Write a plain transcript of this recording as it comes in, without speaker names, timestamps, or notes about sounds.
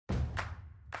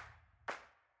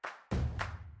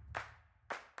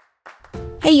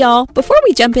Hey y'all, before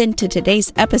we jump into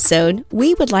today's episode,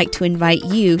 we would like to invite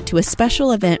you to a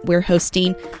special event we're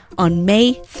hosting on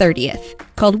May 30th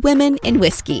called Women in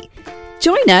Whiskey.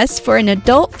 Join us for an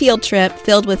adult field trip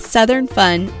filled with Southern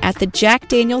fun at the Jack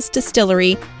Daniel's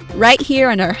Distillery right here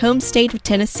in our home state of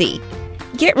Tennessee.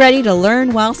 Get ready to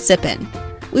learn while sipping.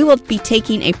 We will be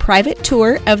taking a private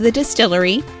tour of the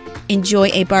distillery, enjoy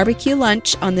a barbecue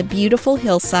lunch on the beautiful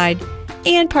hillside,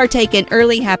 and partake in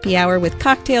early happy hour with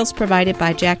cocktails provided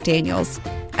by Jack Daniel's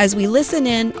as we listen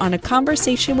in on a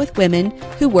conversation with women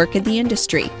who work in the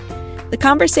industry. The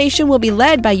conversation will be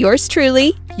led by yours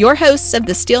truly, your hosts of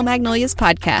the Steel Magnolias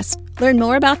podcast. Learn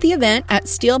more about the event at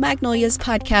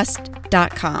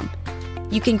steelmagnoliaspodcast.com.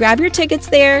 You can grab your tickets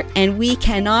there, and we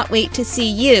cannot wait to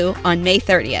see you on May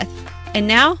 30th. And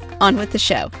now, on with the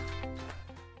show.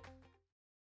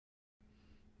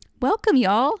 Welcome,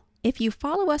 y'all. If you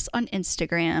follow us on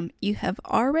Instagram, you have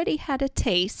already had a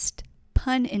taste,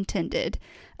 pun intended,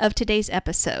 of today's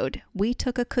episode. We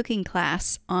took a cooking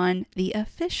class on the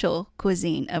official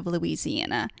cuisine of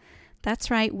Louisiana. That's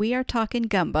right, we are talking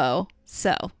gumbo.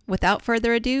 So, without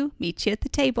further ado, meet you at the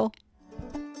table.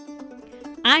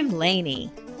 I'm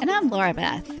Lainey. And I'm Laura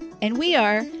Beth. And we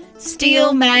are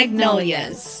Steel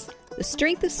Magnolias. The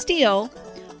strength of steel.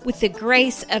 With the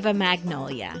grace of a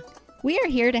magnolia. We are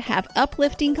here to have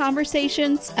uplifting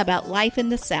conversations about life in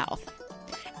the South.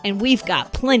 And we've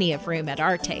got plenty of room at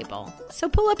our table, so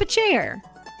pull up a chair.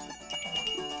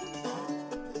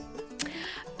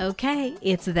 Okay,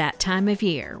 it's that time of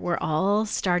year. We're all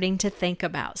starting to think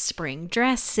about spring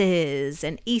dresses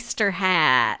and Easter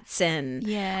hats and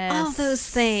all those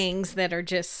things that are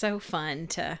just so fun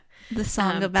to the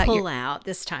song about pull out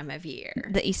this time of year.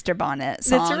 The Easter bonnet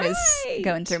song is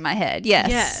going through my head.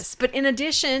 Yes. But in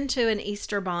addition to an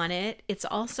Easter bonnet, it's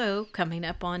also coming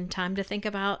up on time to think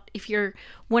about if you're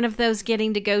one of those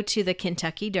getting to go to the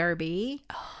Kentucky Derby.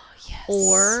 Oh, yes.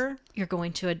 Or you're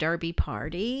going to a Derby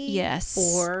party. Yes.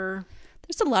 Or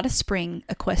there's a lot of spring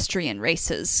equestrian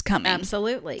races coming.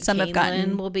 Absolutely. Some have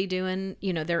gotten will be doing,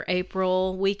 their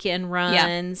April weekend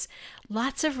runs. Yeah.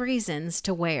 Lots of reasons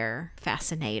to wear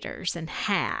fascinators and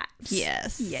hats.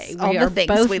 Yes. Yay. All the things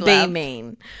both we love.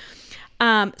 beaming.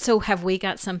 So have we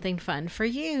got something fun for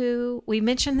you? We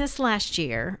mentioned this last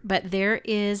year, but there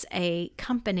is a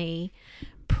company,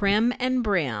 Prim and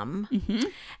Brim,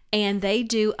 and they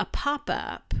do a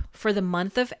pop-up for the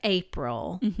month of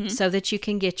April so that you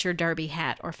can get your Derby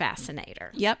hat or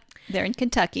fascinator. Yep. They're in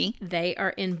Kentucky. They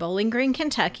are in Bowling Green,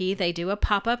 Kentucky. They do a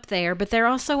pop-up there, but they're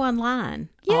also online.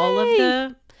 Yay! All of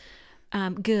the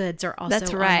goods are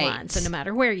also right. online. So no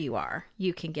matter where you are,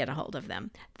 you can get a hold of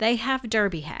them. They have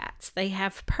Derby hats. They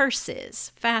have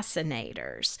purses,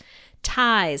 fascinators,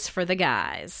 ties for the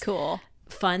guys. Cool.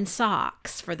 Fun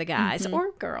socks for the guys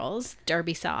or girls,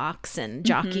 Derby socks and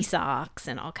jockey socks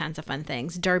and all kinds of fun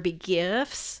things. Derby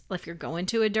gifts, if you're going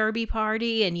to a Derby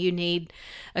party and you need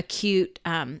a cute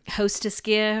hostess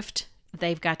gift,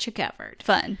 they've got you covered.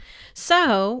 Fun.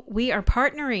 So we are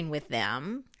partnering with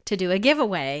them to do a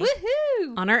giveaway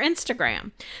on our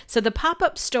Instagram. So the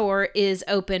pop-up store is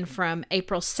open from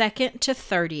April 2nd to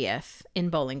 30th in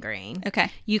Bowling Green.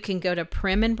 Okay. You can go to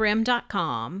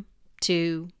primandbrim.com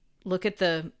to look at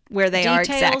the where they are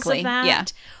exactly. Of that. Yeah.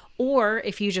 Or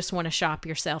if you just want to shop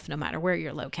yourself, no matter where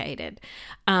you're located,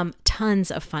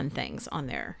 tons of fun things on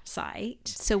their site.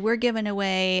 So we're giving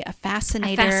away a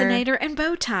fascinator and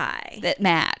bow tie that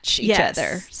match each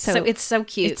other. So it's so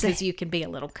cute because you can be a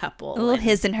little couple. A little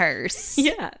his and hers.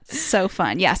 Yeah. So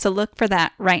fun. Yeah. So look for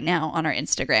that right now on our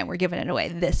Instagram. We're giving it away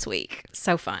this week.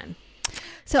 So fun.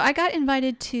 So I got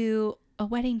invited to a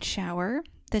wedding shower.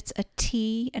 That's a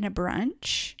tea and a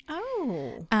brunch.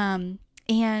 Oh.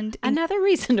 And another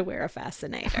reason to wear a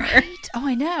fascinator. Right? Oh,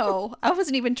 I know. I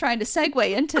wasn't even trying to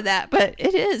segue into that, but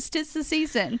it is. It's the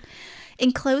season.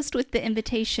 Enclosed with the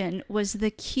invitation was the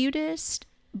cutest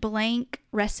blank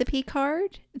recipe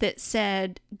card that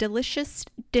said delicious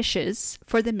dishes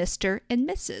for the Mr. and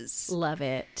Mrs. Love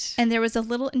it. And there was a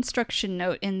little instruction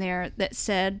note in there that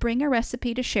said, bring a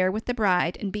recipe to share with the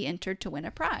bride and be entered to win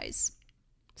a prize.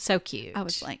 So cute. I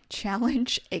was like,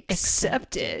 challenge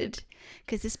accepted.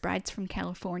 Because this bride's from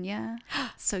California.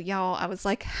 So y'all, I was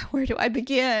like, where do I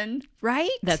begin?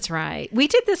 Right? That's right. We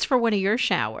did this for one of your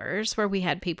showers where we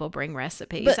had people bring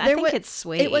recipes. But I think it's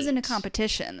sweet. It wasn't a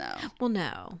competition though. Well,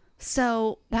 no.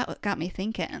 So that got me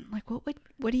thinking, like,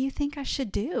 what do you think I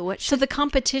should do? So the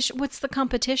competition, what's the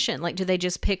competition? Like, do they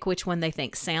just pick which one they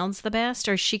think sounds the best?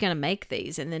 Or is she going to make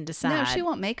these and then decide? No, she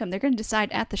won't make them. They're going to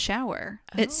decide at the shower.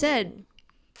 Oh. It said,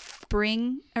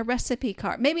 bring a recipe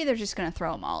card. Maybe they're just going to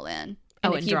throw them all in.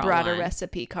 And Oh, if and you draw brought a one,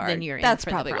 recipe card, then you're in that's for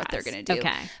the probably what they're prize. going to do.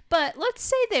 Okay. But let's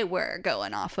say they were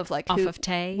going off of like Off of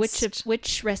taste.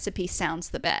 which recipe sounds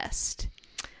the best.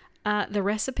 The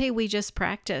recipe we just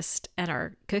practiced at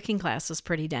our cooking class was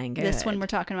pretty dang good. This one we're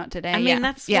talking about today. I mean,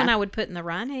 that's yeah. one I would put in the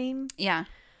running. Yeah.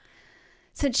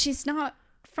 Since she's not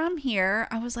from here,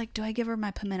 I was like, do I give her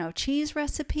my pimento cheese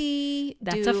recipe?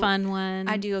 That's a fun one.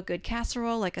 I do a good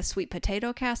casserole, like a sweet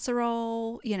potato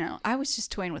casserole. You know, I was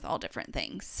just toying with all different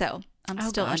things. So I'm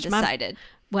still undecided.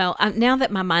 Now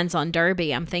that my mind's on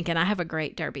Derby, I'm thinking I have a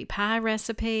great Derby pie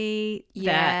recipe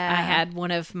that I had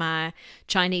one of my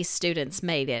Chinese students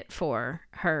made it for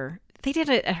her. They did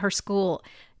it at her school.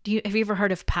 Have you ever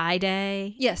heard of Pie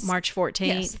Day? Yes. March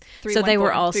 14th. Yes. So they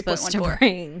were all supposed to 3.14.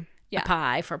 bring a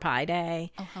pie for Pie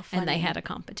Day. Oh, how funny. And they had a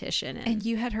competition. And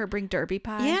you had her bring Derby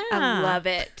pie? Yeah. I love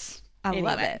it. I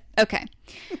love it. Okay.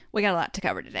 We got a lot to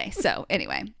cover today. So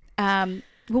anyway, well,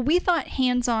 we thought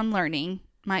hands-on learning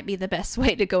might be the best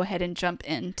way to go ahead and jump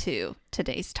into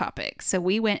today's topic. So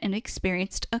we went and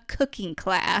experienced a cooking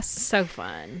class. So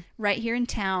fun. Right here in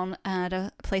town at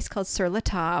a place called Sur La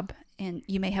Table. And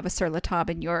you may have a Sur La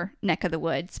Table in your neck of the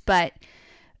woods. But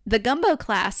the gumbo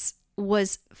class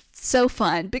was so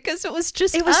fun because it was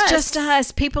just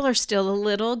us. People are still a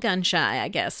little gun shy, I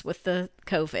guess, with the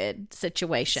COVID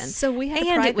situation. So we had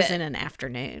it was in an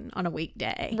afternoon on a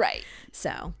weekday. Right.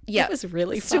 So it was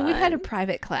really fun. So we had a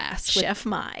private class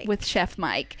with Chef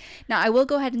Mike. Now I will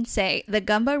go ahead and say the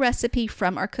gumbo recipe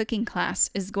from our cooking class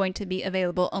is going to be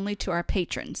available only to our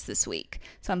patrons this week.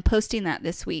 So I'm posting that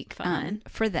this week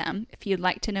for them. If you'd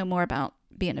like to know more about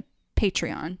being a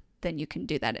Patreon, then you can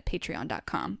do that at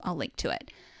patreon.com. I'll link to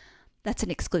it. That's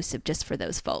an exclusive just for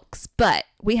those folks. But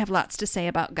we have lots to say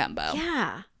about gumbo.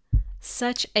 Yeah.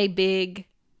 Such a big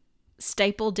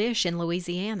staple dish in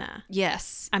Louisiana.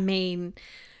 Yes. I mean,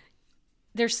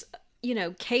 there's,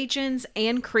 Cajuns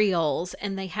and Creoles,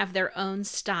 and they have their own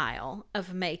style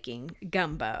of making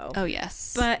gumbo. Oh,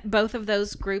 yes. But both of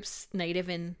those groups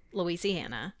native in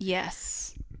Louisiana.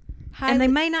 Yes. And they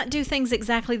may not do things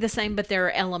exactly the same, but there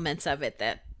are elements of it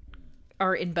that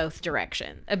are in both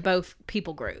both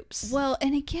people groups. Well,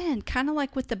 and again, kind of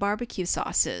like with the barbecue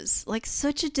sauces, like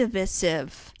such a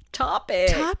divisive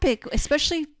topic,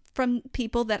 especially from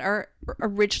people that are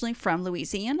originally from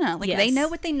Louisiana. Like they know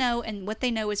what they know, and what they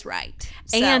know is right.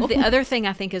 And the other thing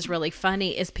I think is really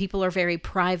funny is people are very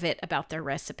private about their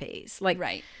recipes.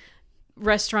 Like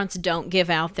restaurants don't give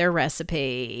out their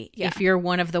recipe. Yeah. If you're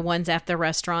one of the ones at the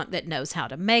restaurant that knows how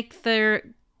to make their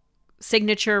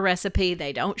signature recipe,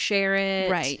 they don't share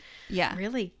it. Right. Yeah. It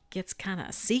really gets kind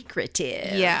of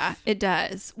secretive. Yeah, it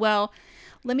does. Well,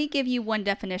 let me give you one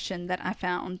definition that I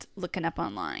found looking up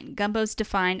online. Gumbo is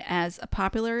defined as a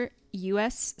popular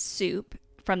U.S. soup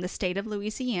from the state of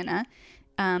Louisiana.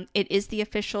 It is the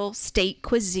official state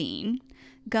cuisine.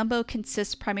 Gumbo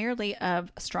consists primarily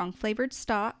of a strong flavored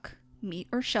stock, meat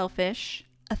or shellfish,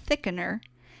 a thickener,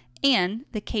 and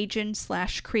the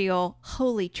Cajun/Creole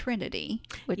Holy Trinity,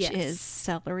 which is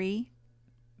celery,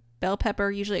 bell pepper,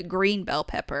 usually a green bell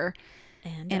pepper,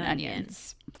 and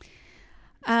onions.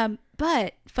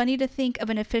 But funny to think of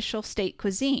an official state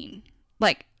cuisine.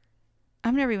 Like,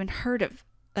 I've never even heard of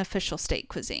official state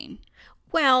cuisine.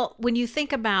 Well, when you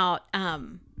think about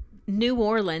New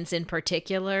Orleans in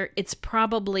particular, it's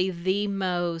probably the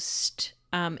most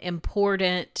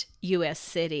important U.S.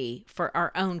 city for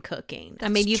our own cooking. That's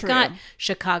I mean, you've true. got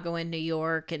Chicago and New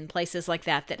York and places like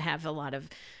that have a lot of,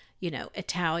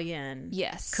 Italian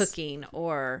cooking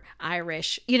or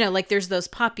Irish, like there's those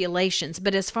populations.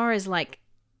 But as far as like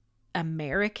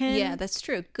American, yeah, that's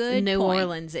true. Good New point.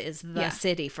 Orleans is the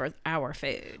city for our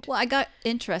food. Well, I got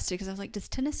interested because I was like, does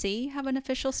Tennessee have an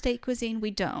official state cuisine?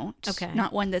 We don't. Okay.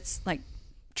 Not one that's like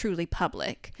truly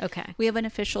public. Okay. We have an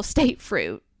official state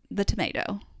fruit, the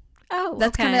tomato. Oh,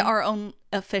 that's kind of our own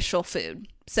official food.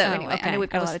 So anyway, I know we've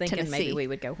got a lot of Tennessee maybe we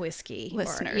would go whiskey.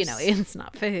 Listeners. Or, it's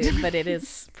not food, but it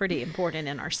is pretty important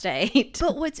in our state.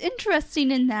 But what's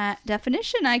interesting in that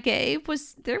definition I gave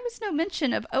was there was no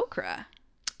mention of okra.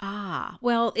 Ah,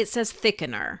 well, it says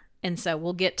thickener, and so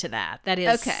we'll get to that. That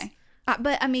is okay.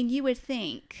 But I mean, you would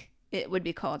think it would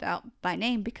be called out by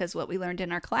name because what we learned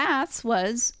in our class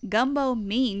was gumbo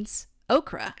means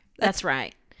okra. That's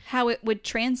right. How it would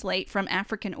translate from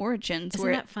African origins.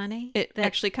 Isn't that funny? It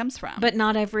actually comes from. But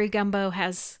not every gumbo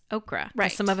has okra.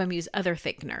 Right. Some of them use other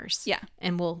thickeners. Yeah.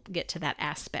 And we'll get to that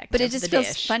aspect but of it just the feels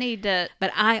dish. funny to...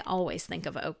 But I always think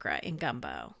of okra in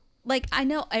gumbo. Like, I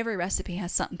know every recipe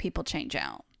has something people change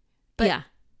out. But yeah.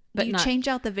 but you not, change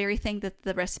out the very thing that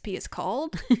the recipe is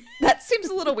called? That seems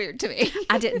a little weird to me.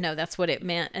 I didn't know that's what it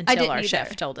meant until our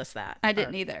chef told us that. I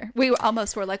didn't either. We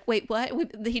almost were like, wait, what?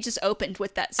 He just opened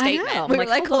with that statement. I know. We were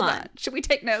like, hold on. Should we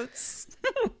take notes?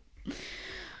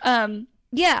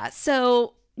 Yeah.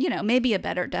 So, maybe a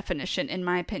better definition, in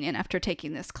my opinion, after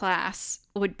taking this class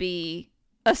would be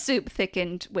a soup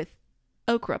thickened with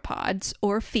okra pods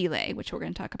or filet, which we're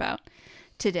going to talk about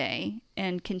today,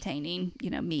 and containing,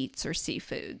 meats or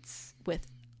seafoods with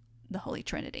the Holy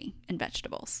Trinity and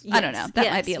vegetables. Yes, I don't know.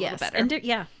 That might be a little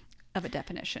better of a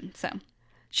definition. So,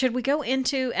 should we go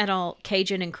into at all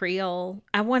Cajun and Creole?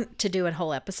 I want to do a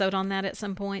whole episode on that at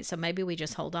some point, so maybe we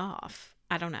just hold off.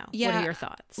 I don't know. Yeah. What are your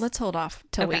thoughts? Let's hold off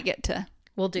till we get to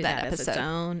We'll do that episode. As its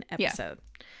own episode.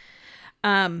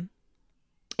 Yeah.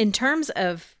 In terms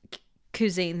of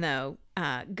cuisine, though,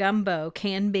 gumbo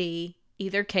can be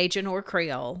either Cajun or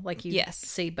Creole, like you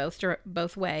see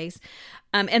both ways.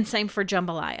 And same for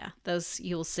jambalaya. Those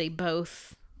you'll see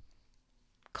both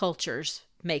cultures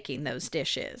making those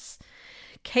dishes.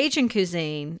 Cajun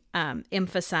cuisine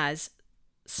emphasize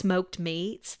smoked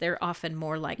meats. They're often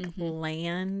more like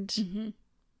land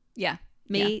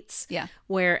meats. Yeah.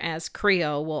 Whereas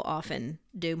Creole will often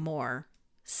do more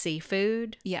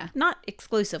seafood. Yeah. Not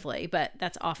exclusively, but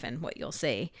that's often what you'll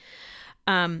see.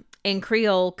 And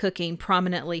Creole cooking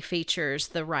prominently features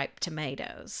the ripe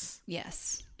tomatoes.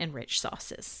 Yes. And rich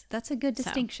sauces. That's a good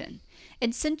distinction.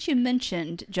 And since you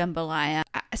mentioned jambalaya,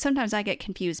 sometimes I get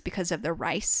confused because of the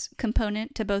rice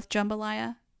component to both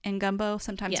jambalaya and gumbo.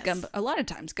 Sometimes a lot of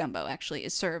times gumbo actually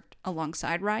is served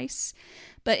alongside rice.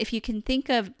 But if you can think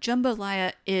of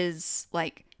jambalaya is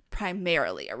like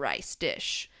primarily a rice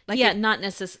dish. Like not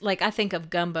necessarily. Like I think of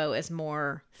gumbo as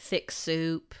more thick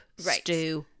soup,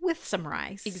 stew with some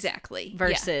rice. Exactly.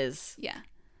 Versus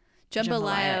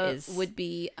jambalaya would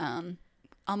be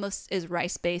almost as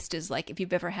rice based as like if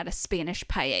you've ever had a Spanish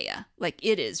paella. Like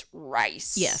it is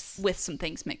rice with some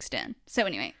things mixed in. So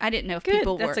anyway, I didn't know if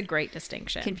people were that's a great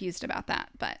distinction. Confused about that,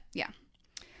 but yeah.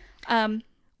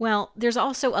 Well, there's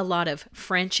also a lot of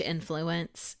French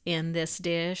influence in this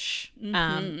dish.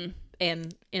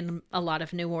 And in a lot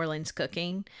of New Orleans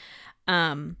cooking.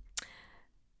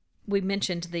 We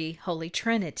mentioned the Holy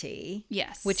Trinity.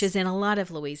 Yes. Which is in a lot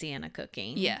of Louisiana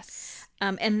cooking. Yes.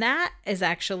 And that is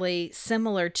actually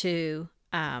similar to,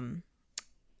 I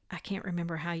can't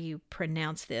remember how you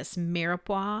pronounce this,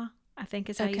 mirepoix, I think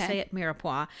is how you say it,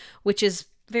 mirepoix, which is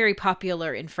very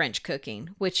popular in French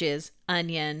cooking, which is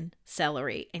onion,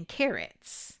 celery, and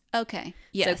carrots. Okay.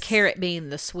 Yes. So carrot being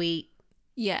the sweet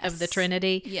of the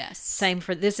Trinity. Yes. Same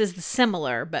for, this is the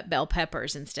similar, but bell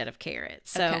peppers instead of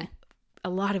carrots. So a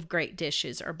lot of great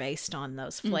dishes are based on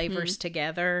those flavors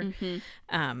together.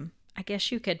 I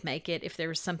guess you could make it if there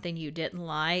was something you didn't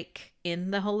like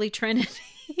in the Holy Trinity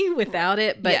without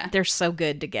it, but they're so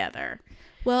good together.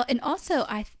 Well, and also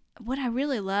what I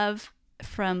really love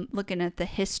from looking at the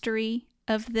history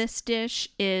of this dish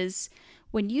is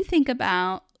when you think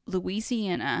about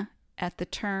Louisiana at the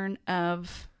turn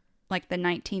of like the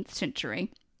 19th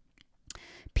century,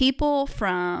 people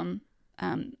from,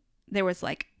 there was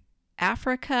like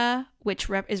Africa, which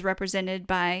is represented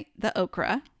by the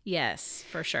okra. Yes,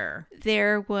 for sure.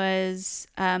 There was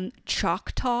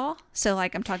Choctaw. So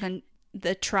like I'm talking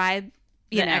the tribe,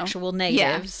 the actual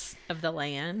natives of the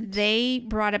land. They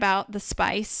brought about the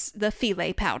spice, the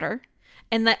filet powder.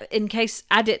 And that, in case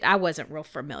I wasn't real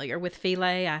familiar with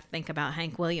filet. I think about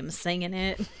Hank Williams singing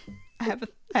it. I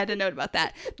had a note about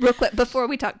that real quick before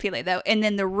we talk filet though. And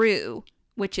then the roux,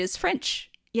 which is French.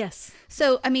 Yes.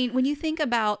 So, I mean, when you think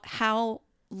about how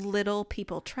little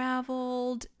people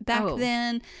traveled back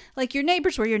then, like your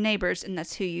neighbors were your neighbors and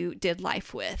that's who you did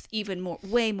life with, even more,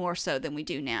 way more so than we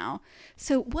do now.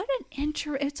 So what an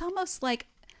it's almost like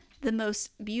the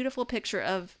most beautiful picture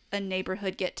of a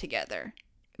neighborhood get together.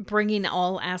 Bringing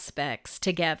all aspects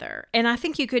together. And I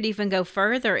think you could even go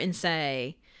further and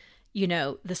say,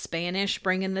 the Spanish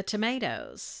bringing the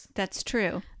tomatoes. That's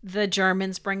true. The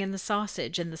Germans bringing the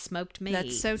sausage and the smoked meat.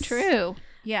 That's so true.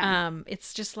 Yeah.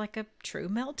 It's just like a true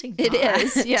melting pot. It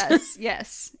is. Yes.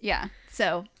 Yes. Yeah.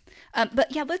 So,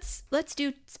 but yeah, let's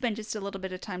spend just a little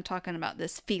bit of time talking about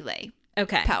this filet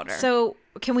powder. So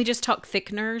can we just talk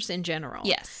thickeners in general?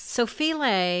 Yes. So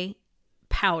filet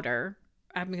powder,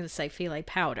 I'm going to say filet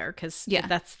powder because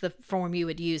that's the form you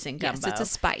would use in gumbo. Yes, it's a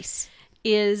spice.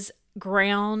 Is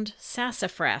ground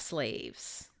sassafras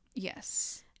leaves.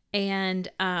 Yes. And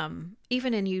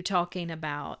even in you talking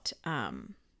about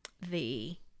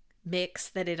the mix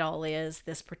that it all is,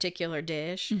 this particular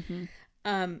dish,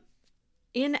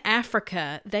 in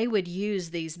Africa, they would use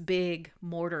these big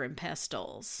mortar and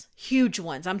pestles, huge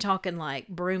ones. I'm talking like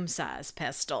broom size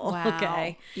pestle. Wow.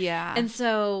 Okay. Yeah. And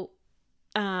so,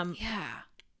 yeah.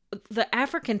 the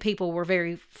African people were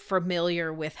very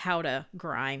familiar with how to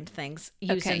grind things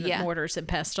using the mortars and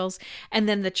pestles. And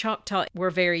then the Choctaw were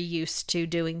very used to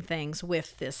doing things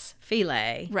with this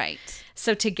filet. Right.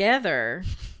 So together,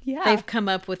 they've come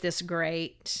up with this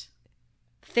great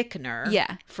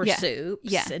thickener for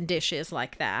soups and dishes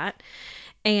like that.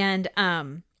 And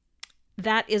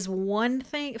that is one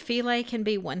thing. Filet can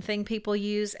be one thing people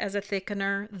use as a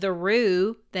thickener. The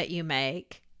roux that you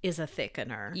make is a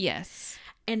thickener. Yes.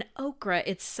 And okra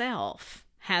itself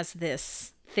has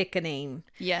this thickening.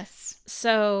 Yes.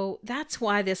 So that's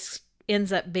why this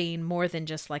ends up being more than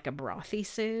just like a brothy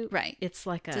soup. Right. It's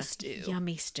like a stew.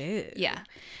 Yummy stew. Yeah.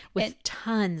 With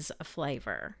tons of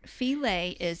flavor.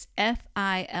 Filet is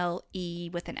File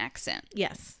with an accent.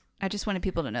 Yes. I just wanted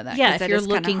people to know that. Yeah, if that you're is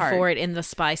kinda looking hard. for it in the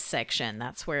spice section,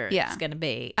 that's where it's going to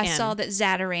be. I saw that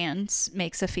Zatarain's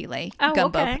makes a filet. Oh,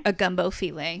 gumbo, okay. A gumbo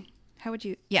filet. How would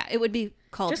you? Yeah, it would be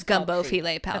called Just gumbo called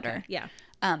filet powder. Okay.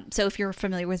 Yeah. So if you're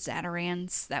familiar with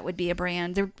Zatarain's, that would be a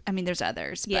brand. There's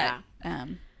others. But,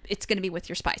 it's going to be with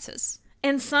your spices.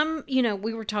 And some,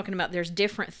 we were talking about there's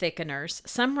different thickeners.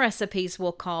 Some recipes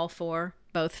will call for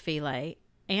both filet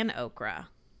and okra.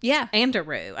 Yeah. And a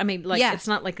roux. It's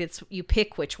not like you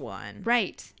pick which one.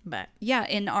 Right. But yeah,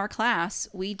 in our class,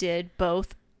 we did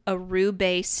both a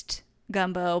roux-based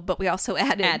gumbo, but we also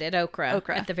added okra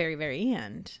at the very, very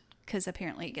end. Because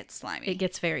apparently it gets slimy. It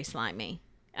gets very slimy.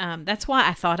 That's why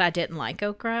I thought I didn't like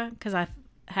okra, because I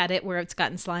had it where it's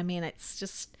gotten slimy and it's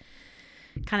just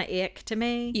kind of ick to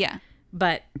me. Yeah.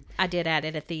 But I did add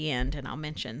it at the end, and I'll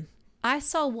mention. I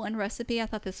saw one recipe, I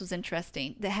thought this was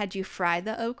interesting, that had you fry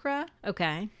the okra.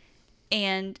 Okay.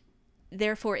 And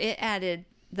therefore it added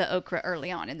the okra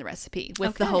early on in the recipe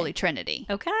with the Holy Trinity.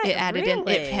 Okay. It added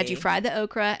really? it had you fry the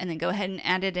okra and then go ahead and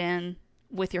add it in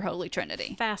with your Holy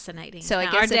Trinity. Fascinating. So I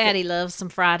now, guess our daddy loves some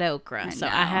fried okra. I so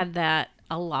know. I had that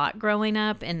a lot growing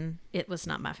up, and it was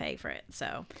not my favorite.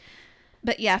 So,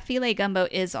 but yeah, filet gumbo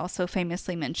is also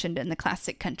famously mentioned in the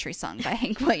classic country song by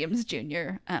Hank Williams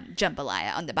Jr.,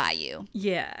 Jambalaya on the Bayou.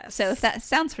 yes. So if that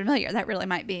sounds familiar, that really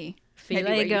might be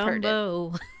filet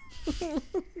gumbo.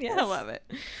 Yes. I love it.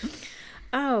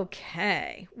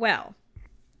 Okay. Well,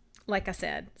 like I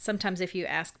said, sometimes if you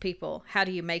ask people, how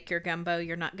do you make your gumbo,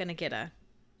 you're not going to get a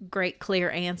great clear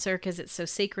answer because it's so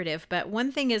secretive. But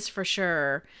one thing is for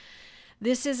sure,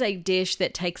 this is a dish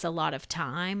that takes a lot of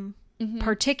time,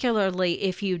 particularly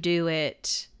if you do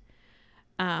it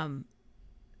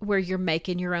where you're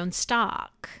making your own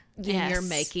stock. Yes. And you're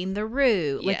making the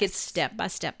roux. Yes. Like it's step by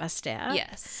step by step.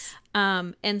 Yes.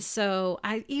 And so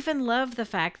I even love the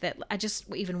fact that I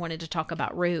just even wanted to talk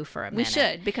about roux for a minute. We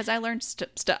should, because I learned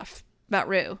stuff about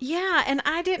roux. Yeah, and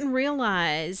I didn't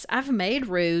realize, I've made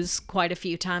roux quite a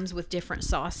few times with different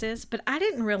sauces, but I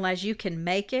didn't realize you can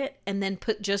make it and then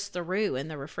put just the roux in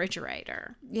the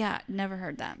refrigerator. Yeah, never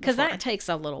heard that Because before. that takes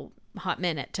a little hot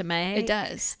minute to make. It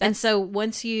does. And so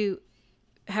once you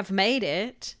have made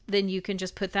it, then you can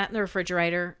just put that in the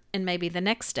refrigerator and maybe the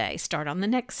next day start on the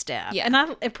next step. Yeah. And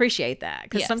I appreciate that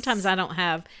because Yes. sometimes I don't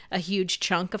have a huge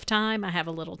chunk of time. I have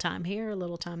a little time here, a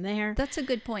little time there. That's a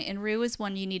good point. And roux is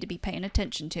one you need to be paying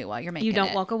attention to while you're making it. You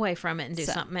don't walk away from it and do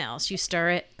something else. You stir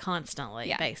it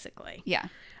constantly, basically. Yeah.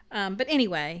 But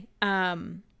anyway,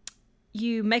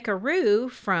 you make a roux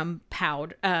from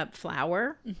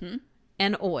flour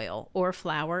and oil, or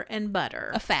flour and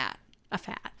butter. A fat.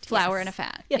 Flour yes. and a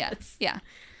fat. Yes. Yeah.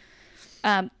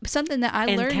 Something that I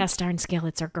and learned. cast iron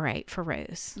skillets are great for roux.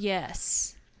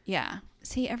 Yes. Yeah.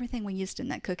 See, everything we used in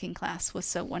that cooking class was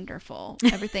so wonderful.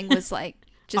 Everything was like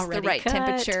just Already the right cut,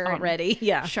 temperature. already,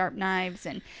 yeah. Sharp knives.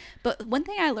 But one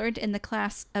thing I learned in the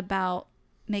class about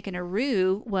making a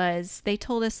roux was they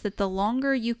told us that the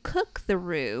longer you cook the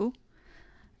roux,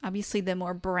 obviously the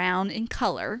more brown in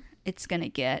color it's going to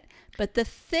get, but the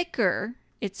thicker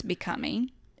it's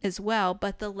becoming as well,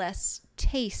 but the less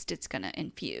taste it's going to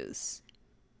infuse.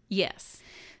 Yes.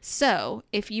 So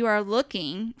if you are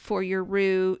looking for your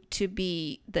roux to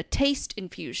be the taste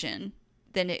infusion,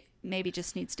 then it maybe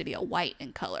just needs to be a white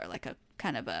in color, like a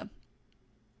kind of a,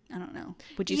 I don't know.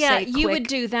 Would you say quick? You would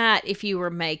do that if you were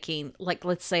making, like,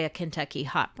 let's say a Kentucky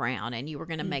hot brown and you were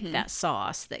going to make that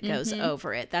sauce that goes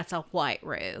over it. That's a white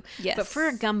roux. Yes. But for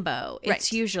a gumbo,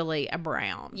 it's Right. usually a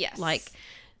brown. Yes. Like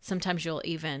sometimes you'll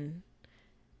even,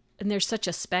 and there's such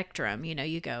a spectrum,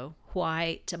 you go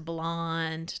white to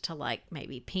blonde to like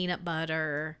maybe peanut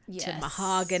butter to Yes.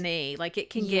 mahogany. Like it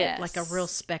can get like a real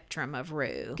spectrum of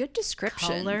roux. Good descriptions.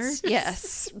 Colors.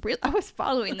 Yes. I was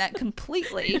following that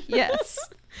completely. Yes.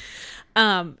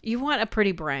 You want a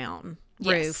pretty brown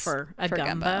roux Yes, for a for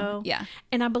gumbo. gumbo. Yeah.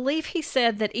 And I believe he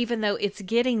said that even though it's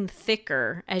getting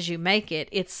thicker as you make it,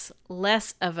 it's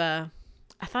less of a,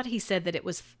 I thought he said that it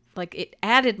was like it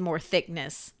added more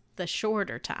thickness the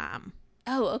shorter time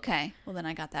Oh, okay. Well, then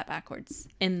I got that backwards.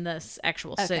 in this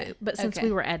actual Okay, soup. But since okay.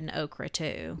 we were adding okra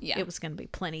too, Yeah. it was going to be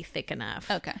plenty thick enough.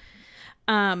 Okay.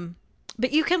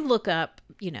 But you can look up,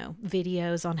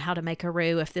 videos on how to make a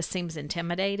roux if this seems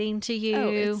intimidating to you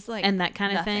it's like and that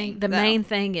kind of nothing, thing. The though. main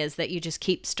thing is that you just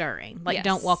keep stirring. Like,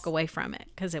 don't Yes. walk away from it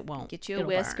because it won't. Get you a it'll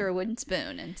whisk burn. or a wooden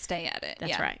spoon and stay at it.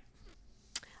 That's Yeah. right.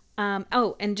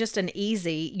 And just an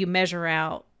easy, you measure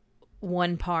out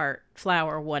 1 part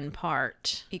flour, 1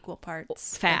 part Equal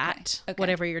parts. fat, Okay.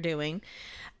 whatever you're doing.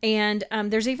 And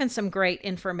there's even some great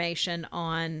information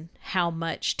on how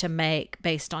much to make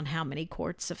based on how many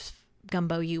quarts of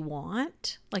gumbo you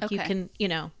want. Like you Okay. can,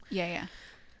 Yeah, yeah.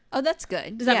 Oh, that's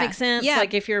good. does that make sense? Yeah.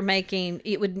 Like if you're making,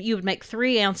 you would make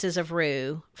 3 ounces of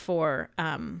roux for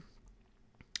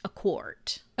a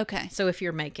quart. Okay. So if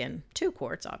you're making 2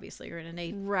 quarts, obviously you're going to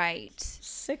need Right.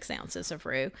 6 ounces of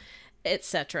roux,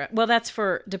 etc. Well, that's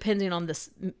for depending on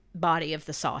the body of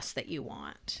the sauce that you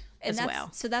want as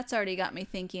well. So that's already got me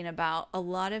thinking about a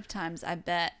lot of times I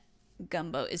bet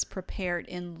gumbo is prepared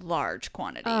in large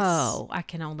quantities. Oh, I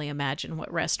can only imagine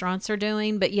what restaurants are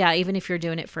doing. But yeah, even if you're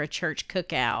doing it for a church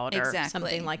cookout or Exactly.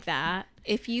 something like that.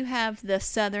 If you have the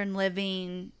Southern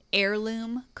Living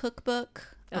heirloom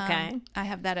cookbook, Okay. I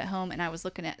have that at home, and I was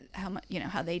looking at how much,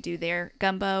 how they do their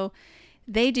gumbo.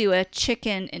 They do a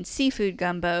chicken and seafood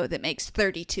gumbo that makes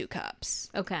 32 cups.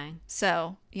 Okay.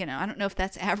 So, I don't know if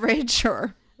that's average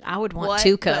or I would want What,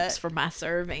 2 cups but- for my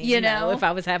serving, You know? if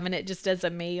I was having it just as a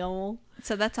meal.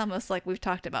 so that's almost like we've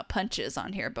talked about punches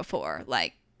on here before.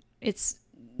 Like it's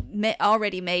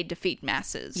already made to feed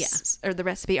masses. Yeah. Or the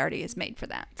recipe already is made for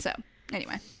that. So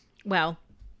anyway. Well,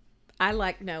 I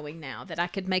like knowing now that I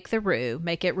could make the roux,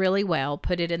 make it really well,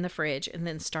 put it in the fridge, and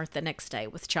then start the next day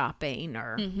with chopping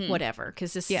or whatever,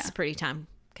 because this Yeah. is pretty time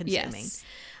consuming. Yes.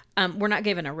 We're not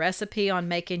given a recipe on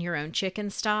making your own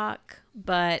chicken stock,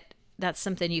 but that's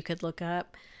something you could look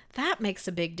up. That makes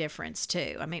a big difference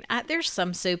too. I mean, there's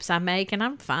some soups I make, and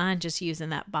I'm fine just using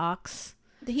that box.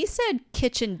 He said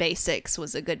Kitchen Basics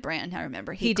was a good brand. I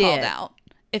remember he He called did. out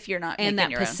if you're not And making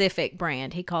that your own. Pacific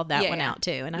brand, he called that Yeah, one yeah. out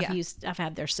too. And Yeah. I've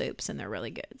had their soups, and they're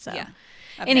really good. So Yeah.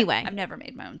 anyway, I've never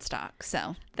made my own stock.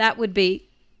 So that would be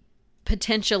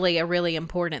potentially a really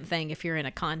important thing if you're in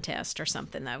a contest or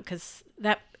something, though, because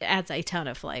that adds a ton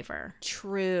of flavor.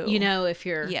 true. If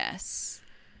you're Yes.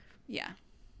 Yeah.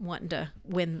 wanting to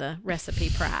win the recipe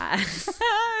prize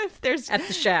if there's at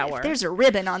the shower. If there's a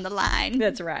ribbon on the line.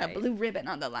 That's right. A blue ribbon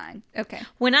on the line. Okay.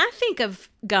 When I think of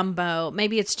gumbo,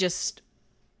 maybe it's just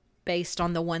based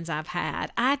on the ones I've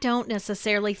had. I don't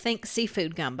necessarily think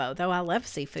seafood gumbo, though I love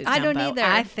seafood gumbo. I don't either.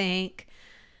 I think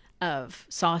of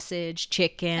sausage,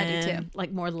 chicken, I do too.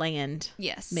 like more land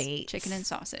Yes. meats. Chicken and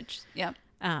sausage. Yep.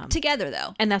 Um, Together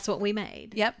though. and that's what we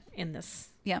made. Yep. In this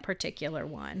Yep. particular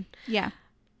one. Yeah.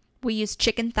 We use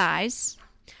chicken thighs.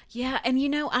 Yeah, and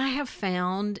I have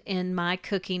found in my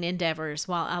cooking endeavors,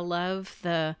 while I love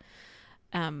the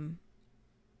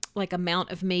like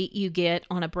amount of meat you get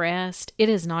on a breast, it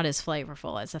is not as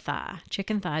flavorful as a thigh.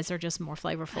 Chicken thighs are just more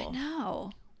flavorful.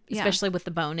 No. Especially with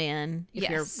the bone in, if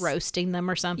Yes. you're roasting them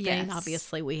or something. Yes.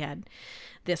 Obviously, we had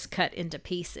this cut into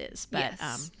pieces, but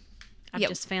Yes. I've Yep.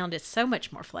 just found it's so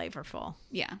much more flavorful.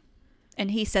 Yeah.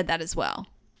 And he said that as well.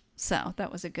 So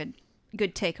that was a good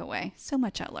takeaway. So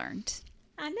much I learned.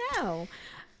 I know.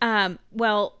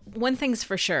 Well, one thing's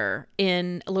for sure.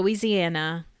 In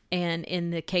Louisiana and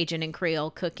in the Cajun and Creole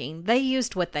cooking, they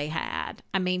used what they had.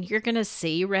 I mean, you're going to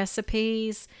see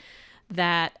recipes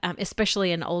that,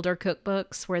 especially in older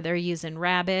cookbooks, where they're using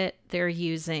rabbit, they're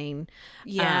using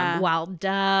Yeah. wild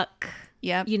duck,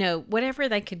 Yep. whatever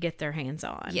they could get their hands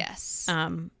on. Yes.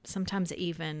 Sometimes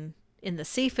even in the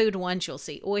seafood ones, you'll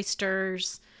see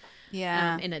oysters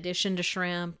yeah. in addition to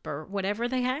shrimp or whatever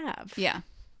they have. Yeah.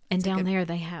 And down there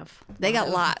they have They got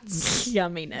of lots.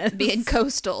 yumminess. Being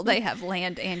coastal, they have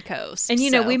land and coast. And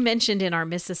so- we mentioned in our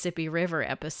Mississippi River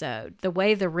episode, the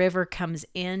way the river comes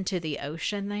into the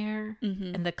ocean there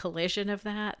and the collision of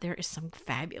that, there is some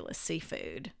fabulous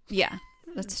seafood Yeah.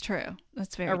 That's true.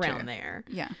 That's very around true. there.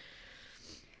 Yeah.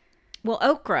 Well,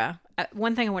 okra,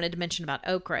 one thing I wanted to mention about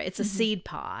okra, it's a seed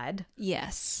pod.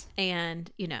 Yes. And,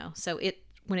 so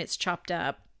when it's chopped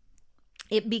up,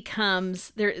 it becomes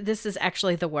there. This is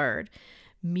actually the word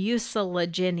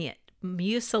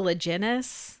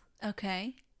mucilaginous.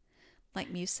 Okay.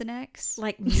 Like Mucinex?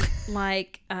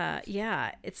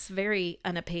 Yeah, it's very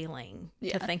unappealing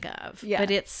to think of. Yeah.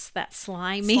 But it's that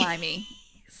slimy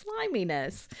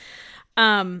sliminess.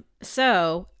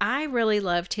 So I really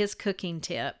loved his cooking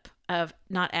tip of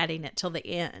not adding it till the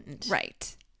end.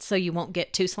 Right. So you won't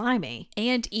get too slimy.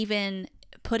 And even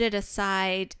put it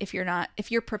aside if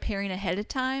you're preparing ahead of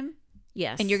time.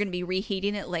 Yes. And you're going to be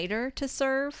reheating it later to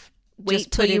serve. Just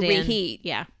Wait till put you it in. reheat.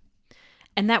 Yeah.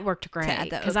 And that worked great add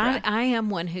the because okra. I am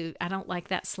one who I don't like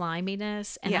that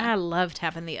sliminess, and Yeah. I loved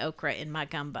having the okra in my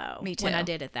gumbo. Me too. When I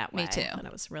did it that way. Me too. And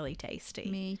it was really tasty.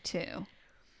 Me too.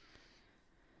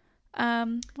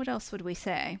 What else would we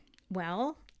say?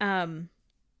 Well,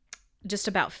 just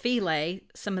about filet,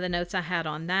 some of the notes I had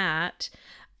on that.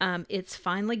 It's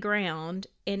finely ground,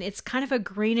 and it's kind of a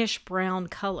greenish brown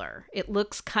color. It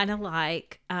looks kind of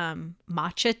like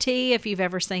matcha tea, if you've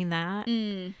ever seen that.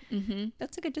 Mm-hmm.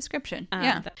 That's a good description.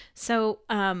 So,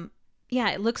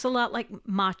 it looks a lot like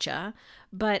matcha,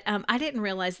 but I didn't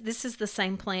realize this is the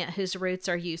same plant whose roots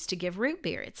are used to give root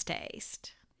beer its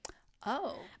taste.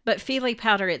 Oh. But filet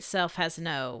powder itself has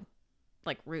no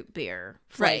like root beer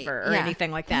flavor Right, or yeah.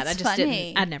 anything like that. That's I just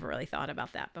funny. I'd never really thought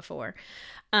about that before.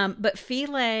 But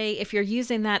filet, if you're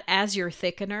using that as your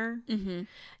thickener,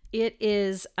 it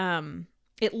is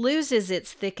it loses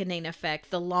its thickening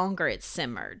effect the longer it's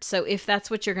simmered. So if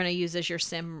that's what you're going to use as your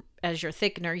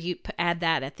thickener, you add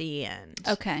that at the end.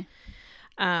 Okay.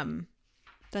 That's and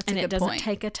a good it doesn't point.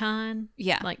 take a ton.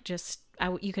 Yeah. Like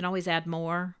you can always add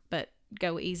more, but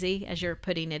go easy as you're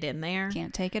putting it in there.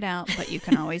 Can't take it out, but you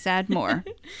can always add more.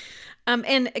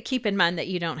 And keep in mind that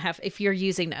you don't have, if you're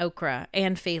using okra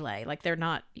and filet, like they're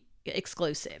not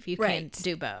exclusive. You Right. can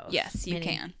do both. Yes, you Many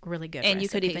can. Really good. And you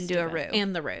could recipes even do a both. roux.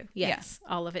 And the roux. Yes.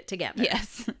 All of it together.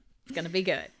 Yes. It's going to be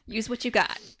good. Use what you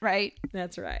got, right?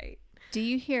 That's right. Do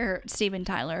you hear Steven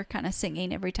Tyler kind of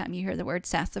singing every time you hear the word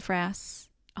sassafras?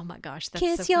 Oh my gosh. That's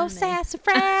Kiss so your funny.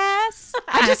 sassafras.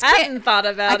 I just hadn't thought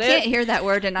I about it. can't hear that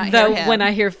word and not Though hear him. when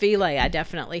I hear filet, I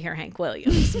definitely hear Hank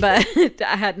Williams, but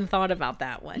I hadn't thought about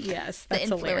that one. Yes, the that's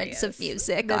influence hilarious. of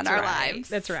music That's on our right. lives.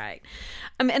 That's right.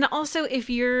 And also, if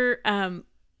your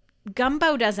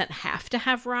gumbo doesn't have to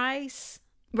have rice,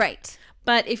 Right.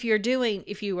 but if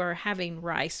you are having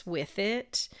rice with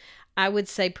it, I would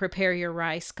say prepare your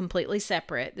rice completely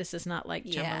separate. This is not like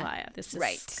jambalaya. This is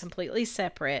right. completely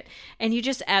separate, and you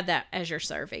just add that as you're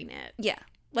serving it. Yeah.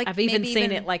 Like I've even maybe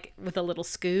seen it like with a little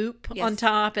scoop Yes. on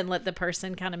top and let the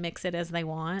person kind of mix it as they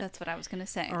want. That's what I was going to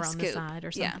say. Or a on the scoop. side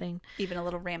or Yeah. something. Even a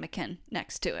little ramekin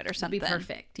next to it or Would something. be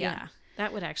perfect. Yeah.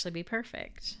 That would actually be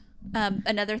perfect.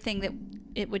 Another thing that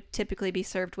it would typically be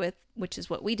served with, which is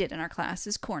what we did in our class,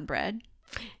 is cornbread.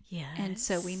 Yeah. And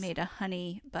so we made a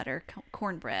honey butter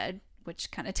cornbread, which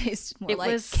kind of tasted more It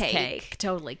like was cake.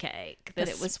 totally cake. But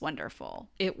it was wonderful.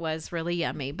 It was really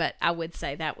yummy, but I would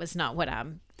say that was not what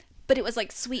I'm. But it was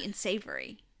like sweet and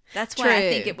savory. That's why I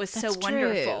think it was so That's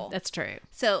wonderful. True. That's true.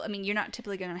 So, I mean, you're not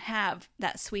typically going to have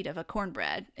that sweet of a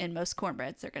cornbread. In most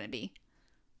cornbreads, they're going to be,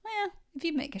 well, if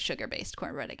you make a sugar-based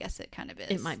cornbread, I guess it kind of is.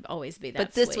 It might always be that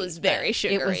But this sweet, was very but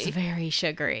sugary. It was very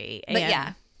sugary. But and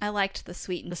yeah, I liked the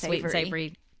sweet and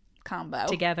savory combo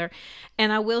together.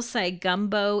 And I will say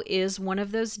gumbo is one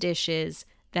of those dishes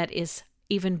that is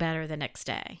even better the next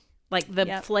day. Like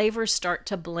the flavors start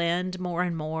to blend more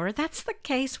and more. That's the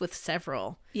case with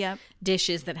several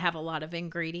dishes that have a lot of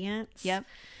ingredients. Yep.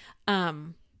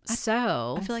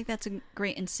 So I feel like that's a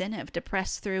great incentive to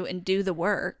press through and do the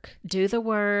work do the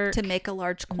work to make a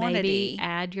large quantity. Maybe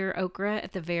add your okra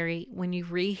at the when you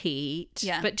reheat.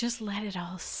 Yeah. But just let it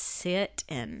all sit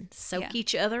and soak Yeah.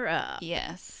 each other up.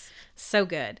 Yes. So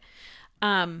good.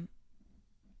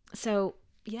 So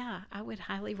yeah, I would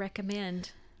highly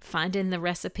recommend finding the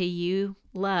recipe you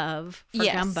love for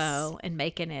Yes. gumbo and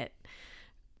making it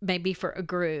maybe for a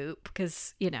group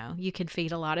because, you can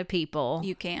feed a lot of people.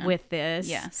 You can. With this.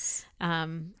 Yes.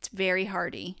 It's very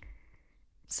hearty.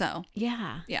 So,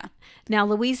 Yeah. yeah. Now,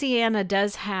 Louisiana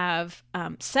does have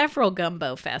several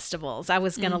gumbo festivals. I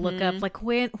was going to look up, like,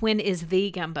 when is the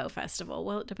gumbo festival?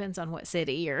 Well, it depends on what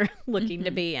city you're looking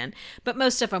to be in. But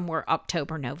most of them were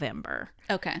October, November.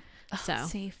 Okay. So,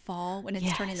 See, fall when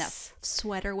it's turning that Yes.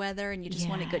 sweater weather and you just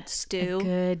want a good A stew.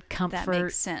 good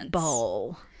comfort sense.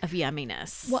 bowl of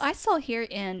yumminess. Well, I saw here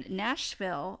in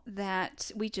Nashville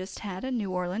that we just had a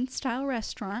New Orleans style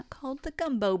restaurant called the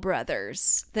Gumbo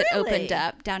Brothers that Really? opened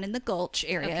up down in the Gulch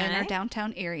area in our Okay.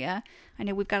 downtown area. I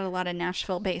know we've got a lot of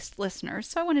Nashville-based listeners,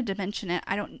 so I wanted to mention it.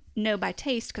 I don't know by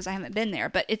taste because I haven't been there,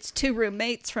 but it's two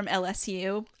roommates from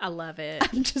LSU. I love it.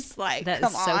 I'm just like, That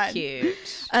come is so on. cute.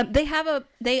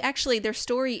 They actually, their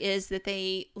story is that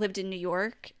they lived in New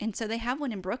York, and so they have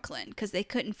one in Brooklyn because they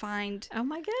couldn't find, Oh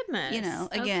my goodness. you know,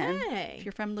 again, Okay. if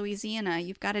you're from Louisiana,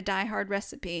 you've got a die-hard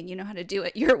recipe and you know how to do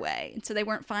it your way. And so they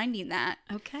weren't finding that,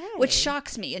 Okay. which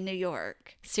shocks me in New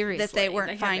York. Seriously. That they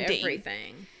weren't have finding.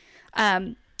 everything.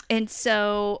 And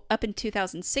so up in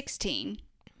 2016,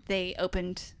 they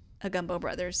opened a Gumbo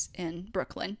Brothers in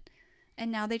Brooklyn. And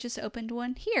now they just opened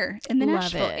one here in the Love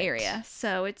Nashville it. area.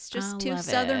 So it's just I two love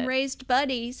Southern it. raised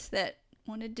buddies that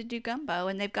wanted to do gumbo.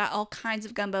 And they've got all kinds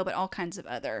of gumbo, but all kinds of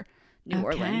other New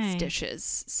Orleans Okay.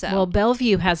 dishes. So Well,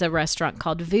 Bellevue has a restaurant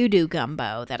called Voodoo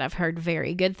Gumbo that I've heard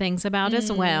very good things about as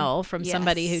well from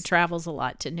somebody who yes. travels a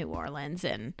lot to New Orleans,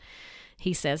 and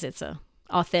he says it's a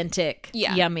authentic,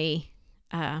 Yeah. yummy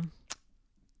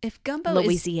if gumbo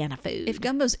Louisiana food. if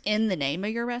gumbo's in the name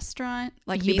of your restaurant,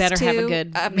 like You these better have a two,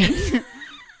 good- I mean,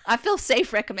 I feel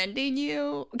safe recommending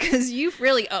you because you've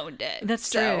really owned it. That's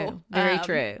So, true. Very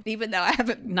true. Even though I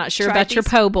haven't Not sure tried about your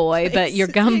these po' boy, but your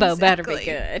gumbo better be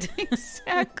Exactly. good.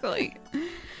 Exactly.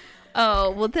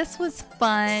 Oh, well, this was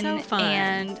fun. So fun.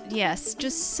 And yes,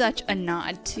 just such a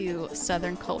nod to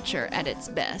Southern culture at its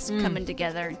best, coming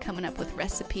together and coming up with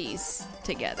recipes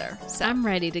together. So I'm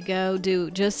ready to go do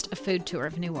just a food tour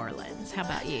of New Orleans. How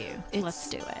about you? Let's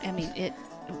do it. I mean,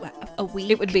 a week.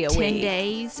 It would be a 10 week.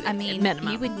 days. I mean,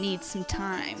 Minimum. you would need some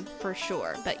time for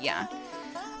sure. But yeah.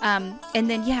 And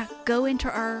then, go into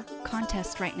our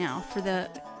contest right now for the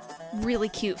really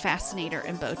cute fascinator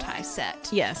and bow tie set.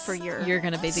 Yes, For you're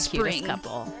going to be the spring, cutest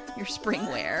couple. Your spring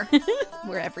wear,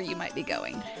 wherever you might be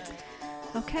going.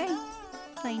 Okay.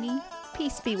 Lainey,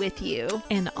 peace be with you.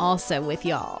 And also with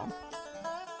y'all.